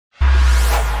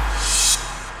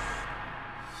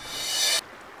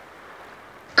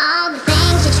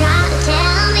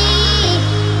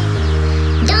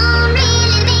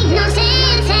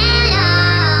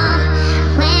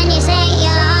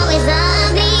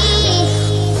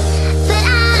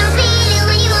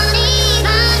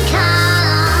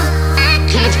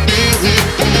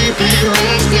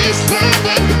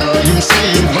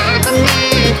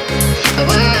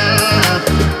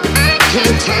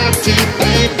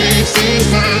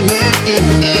seems like nothing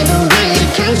never really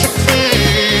comes to free.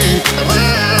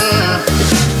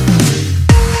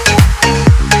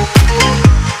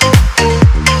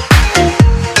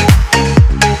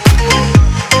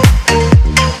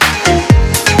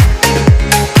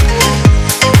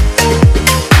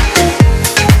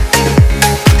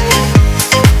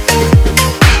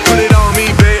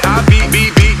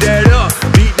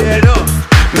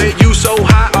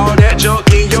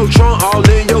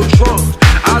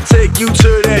 You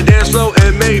to that dance floor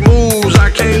and make moves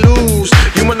I can't lose.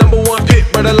 You my number one pick,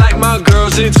 but I like my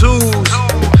girls in twos.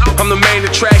 I'm the main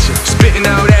attraction, spitting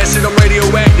out acid, I'm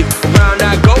radioactive. Around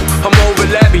I go, I'm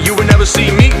overlapping. You will never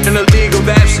see me in a league of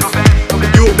absence.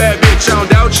 You a bad bitch, I don't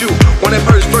doubt you. Want that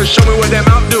purse first, show me what that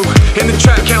mouth do. In the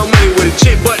trap, count money with a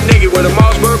chick butt naked with a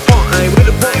Mossberg pump. I ain't with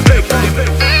a pump fake.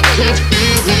 I can't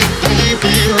feel it,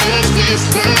 baby, what's this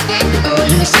nothing? Oh,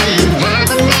 you say you have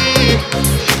a name.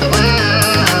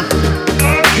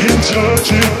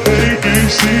 Touch it, baby,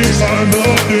 seems like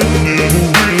nothing never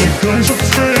really comes to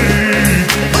free.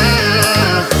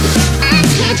 I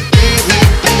can't feel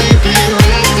it, baby,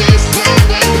 what's this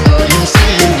nothing? Oh, you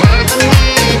say you have a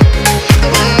name.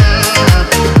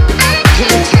 I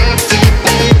can't touch it,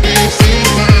 baby,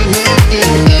 seems like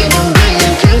nothing never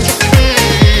really comes to free.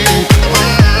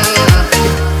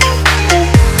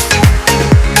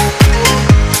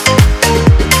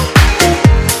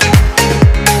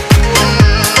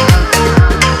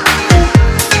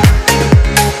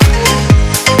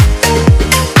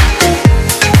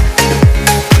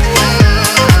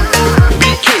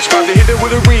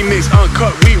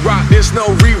 There's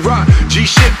no re-rock.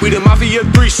 G-shit, we the mafia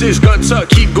 3-6. Gun tuck,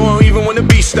 keep going even when the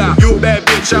beat stop. You a bad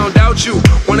bitch, I don't doubt you.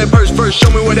 Want that purse first, show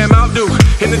me what that mouth do.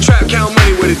 In the trap, count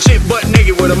money with a chick butt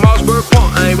naked with a Mossberg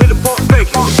pump. I ain't with a pump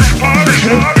fake. I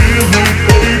can't feel it,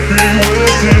 baby,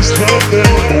 where's this nothing?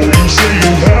 Oh, you say